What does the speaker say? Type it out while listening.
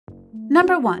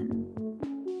Number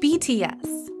 1.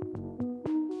 BTS.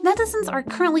 Netizens are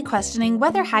currently questioning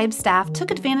whether HYBE's staff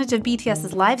took advantage of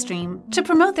BTS's livestream to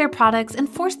promote their products and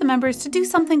force the members to do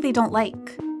something they don't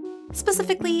like.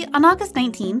 Specifically, on August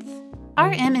 19th,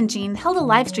 RM and Jin held a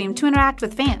livestream to interact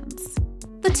with fans.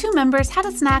 The two members had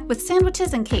a snack with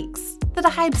sandwiches and cakes that a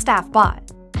HYBE staff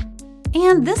bought.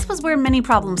 And this was where many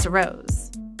problems arose.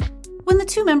 When the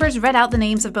two members read out the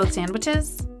names of both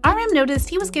sandwiches, RM noticed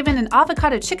he was given an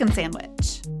avocado chicken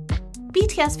sandwich.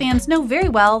 BTS fans know very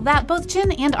well that both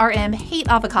Jin and RM hate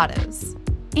avocados,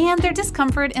 and their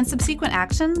discomfort and subsequent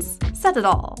actions said it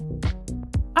all.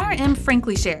 RM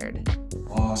frankly shared.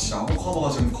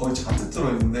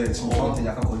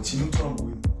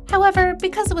 However,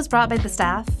 because it was brought by the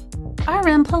staff,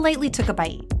 RM politely took a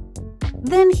bite.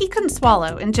 Then he couldn't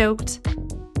swallow and joked,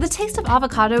 "The taste of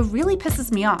avocado really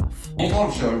pisses me off."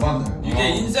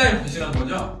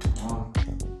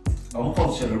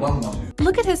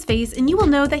 Look at his face and you will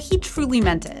know that he truly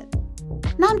meant it.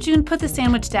 Namjoon put the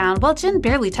sandwich down while Jin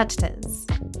barely touched his.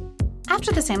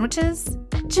 After the sandwiches,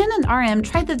 Jin and RM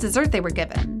tried the dessert they were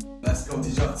given. Let's go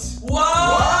desserts.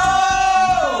 Wow!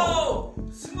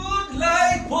 Smooth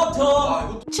like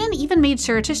butter! Jin even made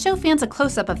sure to show fans a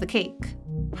close-up of the cake.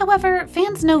 However,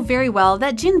 fans know very well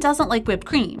that Jin doesn't like whipped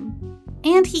cream,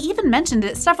 and he even mentioned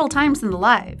it several times in the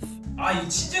live. 이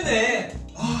치즈네.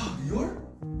 리얼?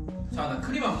 자, 나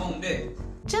크림 안 먹는데.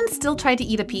 Jin still tried to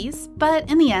eat a piece, but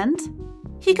in the end,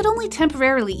 he could only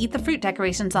temporarily eat the fruit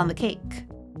decorations on the cake.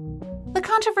 The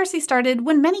controversy started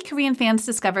when many Korean fans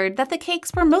discovered that the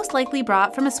cakes were most likely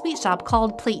brought from a sweet shop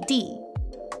called Plate D,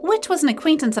 which was an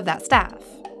acquaintance of that staff.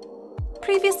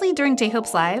 Previously during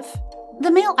J-Hope's live,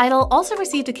 the male idol also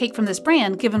received a cake from this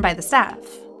brand given by the staff.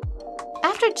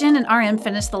 After Jin and RM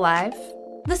finished the live,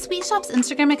 the sweet shop's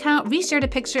Instagram account reshared a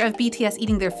picture of BTS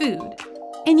eating their food,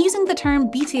 and using the term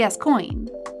BTS coin,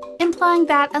 implying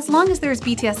that as long as there's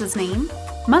BTS's name,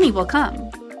 money will come.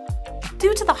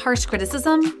 Due to the harsh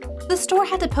criticism, the store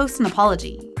had to post an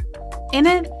apology. In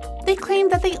it, they claimed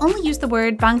that they only used the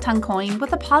word bangtan coin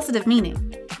with a positive meaning.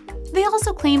 They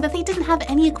also claimed that they didn't have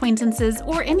any acquaintances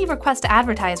or any request to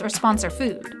advertise or sponsor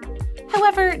food.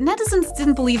 However, netizens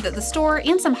didn't believe that the store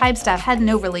and some HYBE staff had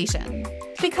no relation,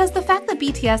 because the fact that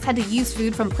BTS had to use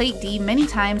food from Plate D many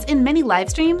times in many live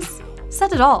streams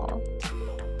said it all.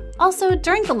 Also,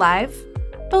 during the live,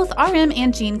 both RM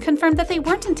and Jin confirmed that they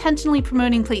weren't intentionally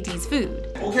promoting Plate D's food.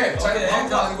 오케이, 자,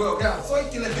 아무도 아니고요. 그냥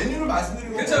써있길래 메뉴를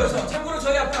말씀드리는 거예요. 그렇죠. 참고로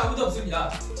저희 앞에 아무도 없습니다.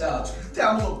 자, 절대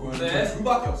아무도 없고요. 네.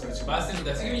 둘밖에 없어요, 지금.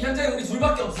 맞습니다. 지금 현장에 우리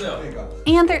둘밖에 없어요. 그러니까.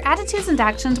 And their attitudes and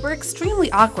actions were extremely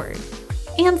awkward,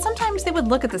 and sometimes they would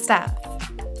look at the staff.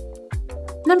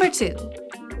 Number 2.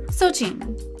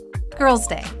 Sojin. Girls'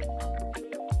 Day.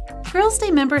 Girls'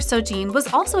 Day member Sojin was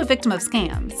also a victim of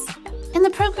scams. In the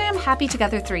program Happy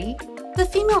Together 3, the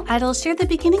female idol shared the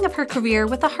beginning of her career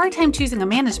with a hard time choosing a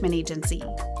management agency.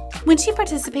 When she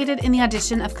participated in the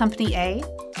audition of Company A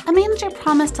manager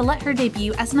promised to let her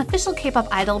debut as an official K-pop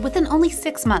idol within only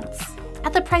 6 months,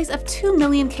 at the price of 2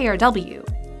 million KRW,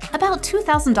 about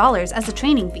 $2,000 as a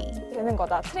training fee. 되는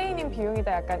거다. 트레이닝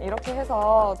비용이다. 약간 이렇게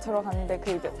해서 들어갔는데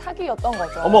그 이제 사기였던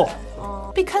거죠. 어머.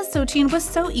 Because Sojin was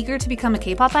so eager to become a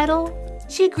K-pop idol,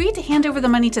 she agreed to hand over the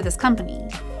money to this company.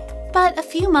 But a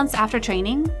few months after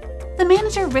training, the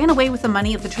manager ran away with the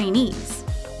money of the trainees,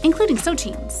 including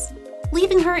Sojin's,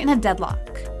 leaving her in a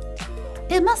deadlock.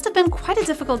 It must have been quite a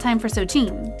difficult time for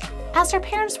Sojin, as her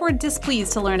parents were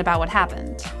displeased to learn about what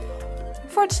happened.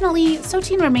 Fortunately,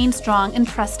 Sojin remained strong and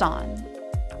pressed on.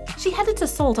 She headed to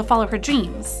Seoul to follow her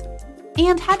dreams,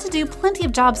 and had to do plenty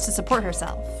of jobs to support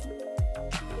herself.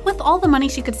 With all the money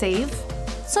she could save,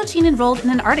 Sojin enrolled in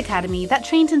an art academy that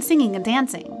trained in singing and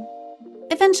dancing.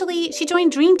 Eventually, she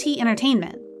joined Dream Tea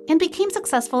Entertainment and became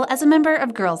successful as a member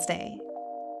of Girls' Day.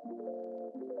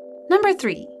 Number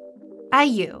 3.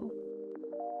 IU.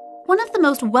 One of the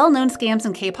most well-known scams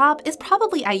in K-pop is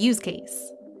probably IU's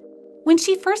case. When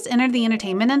she first entered the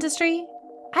entertainment industry,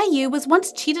 IU was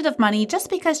once cheated of money just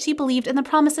because she believed in the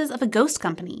promises of a ghost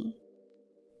company.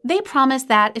 They promised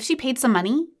that if she paid some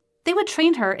money, they would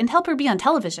train her and help her be on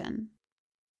television.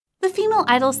 The female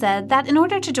idol said that in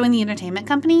order to join the entertainment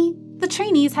company, the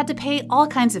trainees had to pay all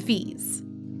kinds of fees.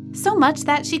 So much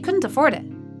that she couldn't afford it.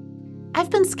 I've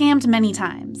been scammed many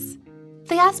times.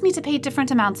 They asked me to pay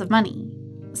different amounts of money.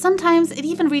 Sometimes it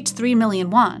even reached 3 million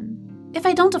won. If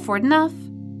I don't afford enough,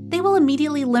 they will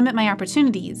immediately limit my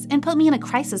opportunities and put me in a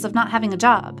crisis of not having a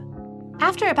job.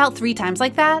 After about 3 times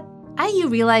like that, IU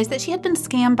realized that she had been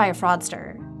scammed by a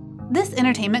fraudster. This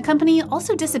entertainment company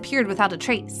also disappeared without a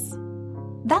trace.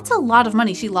 That's a lot of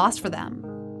money she lost for them.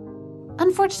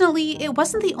 Unfortunately, it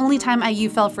wasn't the only time IU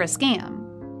fell for a scam.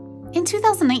 In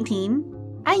 2019,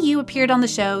 IU appeared on the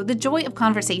show The Joy of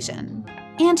Conversation,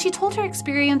 and she told her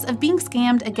experience of being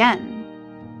scammed again.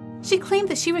 She claimed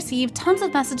that she received tons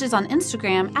of messages on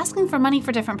Instagram asking for money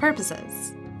for different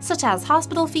purposes, such as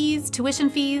hospital fees, tuition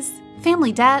fees,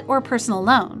 family debt, or personal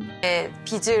loan.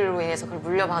 빚으로 인해서 그걸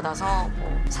물려받아서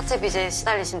사채 빚에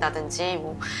시달리신다든지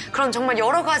그런 정말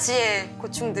여러 가지의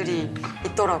고충들이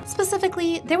있더라고요.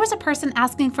 Specifically, there was a person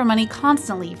asking for money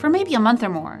constantly for maybe a month or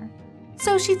more.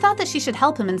 So she thought that she should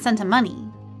help him and send him money.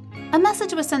 A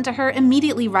message was sent to her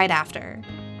immediately right after.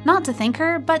 Not to thank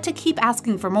her, but to keep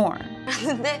asking for more.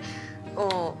 그런데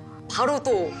바로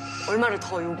또 얼마를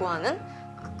더 요구하는?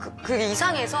 그게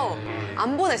이상해서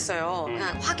안 보냈어요.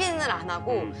 그냥 확인을 안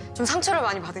하고 좀 상처를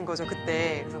많이 받은 거죠,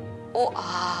 그때. 그래서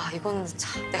이건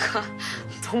참 내가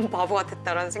너무 바보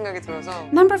같았다라는 생각이 들어서.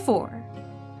 Number 4.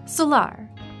 Solar.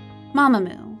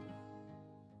 Mamamoo.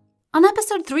 On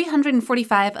episode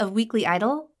 345 of Weekly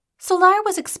Idol, Solar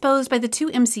was exposed by the two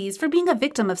MCs for being a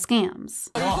victim of scams.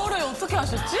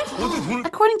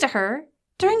 According to her,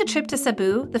 during a trip to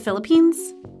Cebu, the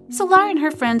Philippines, Solar and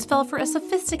her friends fell for a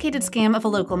sophisticated scam of a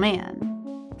local man.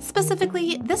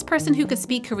 Specifically, this person who could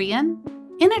speak Korean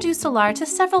introduced Solar to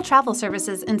several travel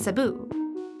services in Cebu.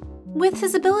 With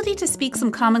his ability to speak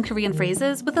some common Korean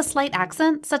phrases with a slight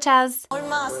accent, such as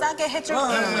얼마 싸게 해줄게 뭐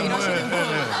이러시는 거.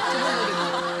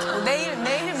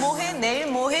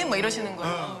 내일 뭐해 뭐 이러시는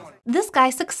거예요. This guy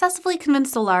successfully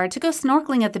convinced Solar to go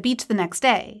snorkeling at the beach the next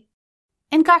day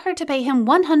and got her to pay him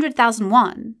 100,000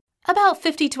 won, about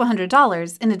 $50 to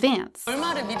 $100 in advance.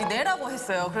 얼마를 미리 내라고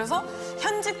했어요. 그래서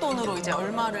현지 돈으로 이제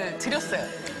얼마를 드렸어요.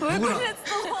 왜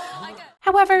그랬어?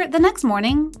 However, the next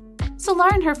morning, Solar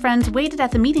and her friends waited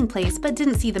at the meeting place but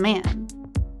didn't see the man.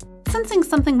 Sensing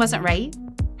something wasn't right,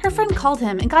 her friend called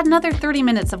him and got another 30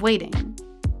 minutes of waiting.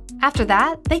 After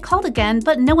that, they called again,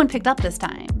 but no one picked up this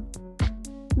time.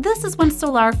 This is when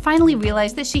Solar finally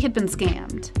realized that she had been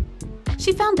scammed.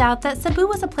 She found out that Cebu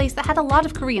was a place that had a lot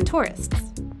of Korean tourists,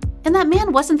 and that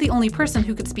man wasn't the only person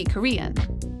who could speak Korean.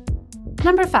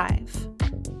 Number 5.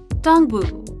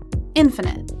 Dongwoo.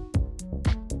 Infinite.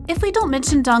 If we don't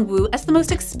mention Dongwoo as the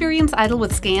most experienced idol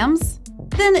with scams,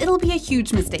 then it'll be a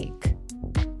huge mistake.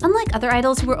 Unlike other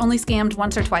idols who were only scammed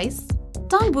once or twice,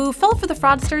 Dongwoo fell for the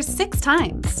fraudsters 6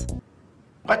 times.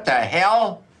 What the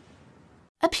hell?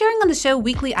 Appearing on the show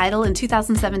Weekly Idol in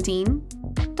 2017,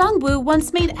 Dongwoo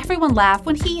once made everyone laugh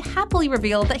when he happily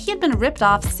revealed that he had been ripped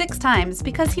off 6 times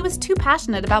because he was too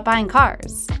passionate about buying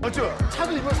cars. 맞죠?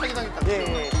 차를 이번 사기당했다.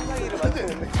 예.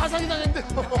 차 사기당했는데.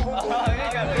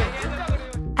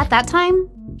 At that time,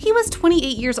 he was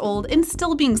 28 years old and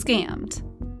still being scammed.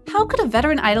 How could a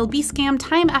veteran idol be scammed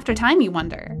time after time, you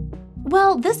wonder?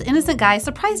 Well, this innocent guy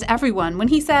surprised everyone when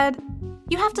he said,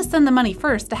 "You have to send the money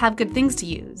first to have good things to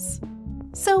use."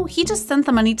 So he just sent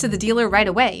the money to the dealer right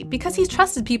away because he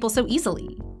trusted people so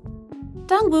easily.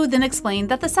 Dongwoo then explained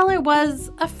that the seller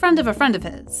was a friend of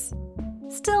his.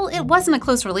 Still, it wasn't a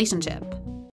close relationship.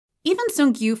 Even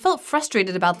Seungyu felt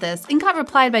frustrated about this and got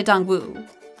replied by Dongwoo,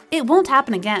 "It won't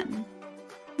happen again."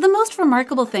 The most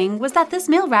remarkable thing was that this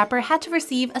male rapper had to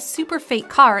receive a super fake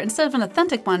car instead of an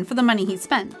authentic one for the money he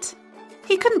spent.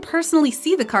 He couldn't personally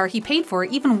see the car he paid for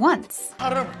even once.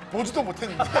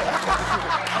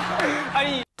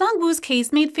 Dongwoo's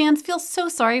case made fans feel so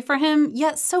sorry for him,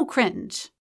 yet so cringe.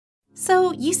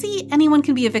 So, you see, anyone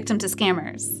can be a victim to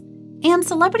scammers. And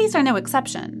celebrities are no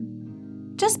exception.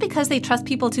 Just because they trust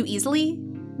people too easily,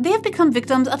 they have become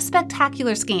victims of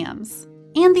spectacular scams.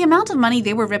 And the amount of money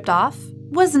they were ripped off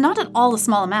was not at all a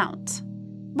small amount.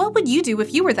 What would you do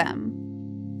if you were them?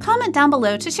 Comment down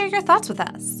below to share your thoughts with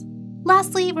us.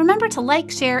 Lastly, remember to like,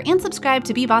 share, and subscribe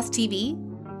to BeBoss TV,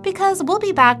 because we'll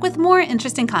be back with more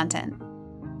interesting content.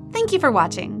 Thank you for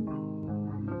watching.